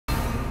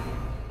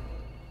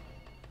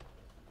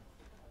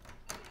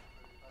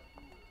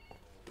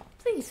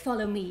Please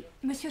follow me.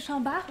 Monsieur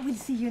Chambard will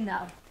see you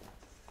now.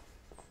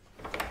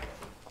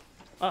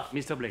 Ah,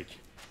 Mr. Blake.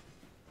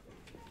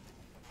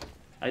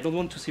 I don't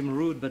want to seem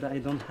rude, but I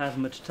don't have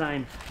much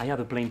time. I have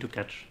a plane to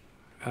catch.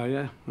 Oh,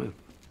 yeah? Well.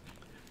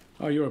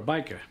 Oh, you're a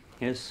biker?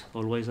 Yes,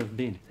 always have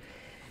been.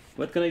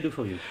 What can I do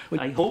for you?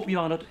 I hope you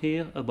are not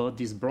here about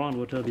this brown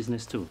water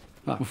business too.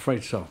 I'm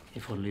afraid so.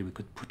 If only we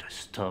could put a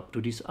stop to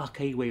this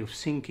archaic way of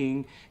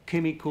thinking,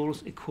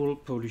 chemicals equal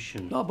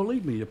pollution. No,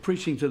 believe me, you're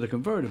preaching to the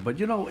converted. But,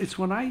 you know, it's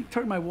when I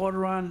turn my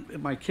water on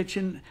in my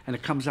kitchen and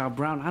it comes out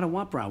brown, I don't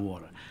want brown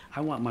water.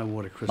 I want my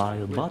water crystal Buy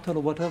a clear. bottle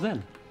of water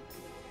then.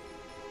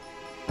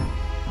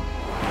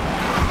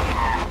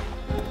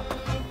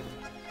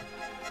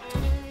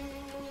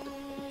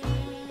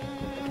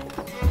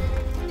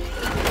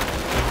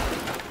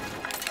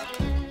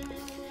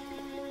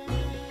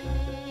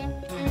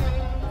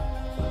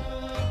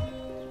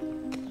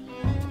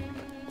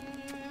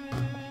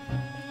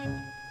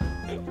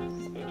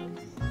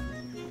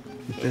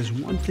 There's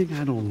one thing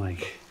I don't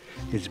like,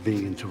 it's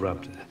being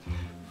interrupted.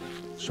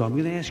 So I'm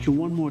gonna ask you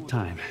one more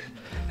time,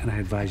 and I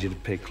advise you to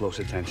pay close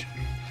attention.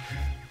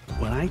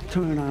 When I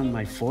turn on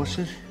my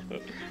faucet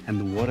and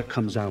the water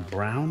comes out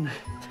brown,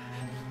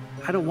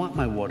 I don't want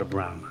my water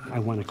brown. I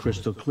want it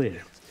crystal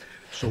clear.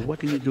 So what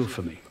can you do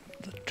for me?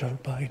 The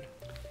turbine.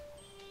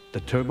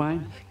 The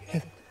turbine?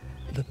 Yes,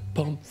 the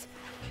pumps.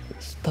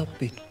 Stop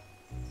it.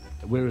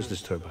 Where is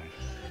this turbine?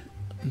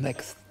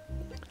 Next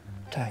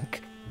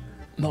tank.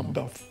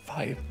 Number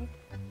 5.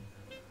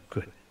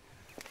 Good.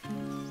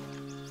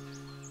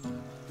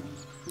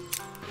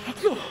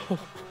 No,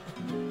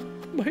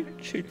 my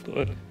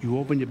children. You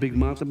open your big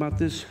mouth about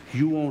this,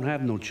 you won't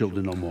have no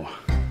children no more.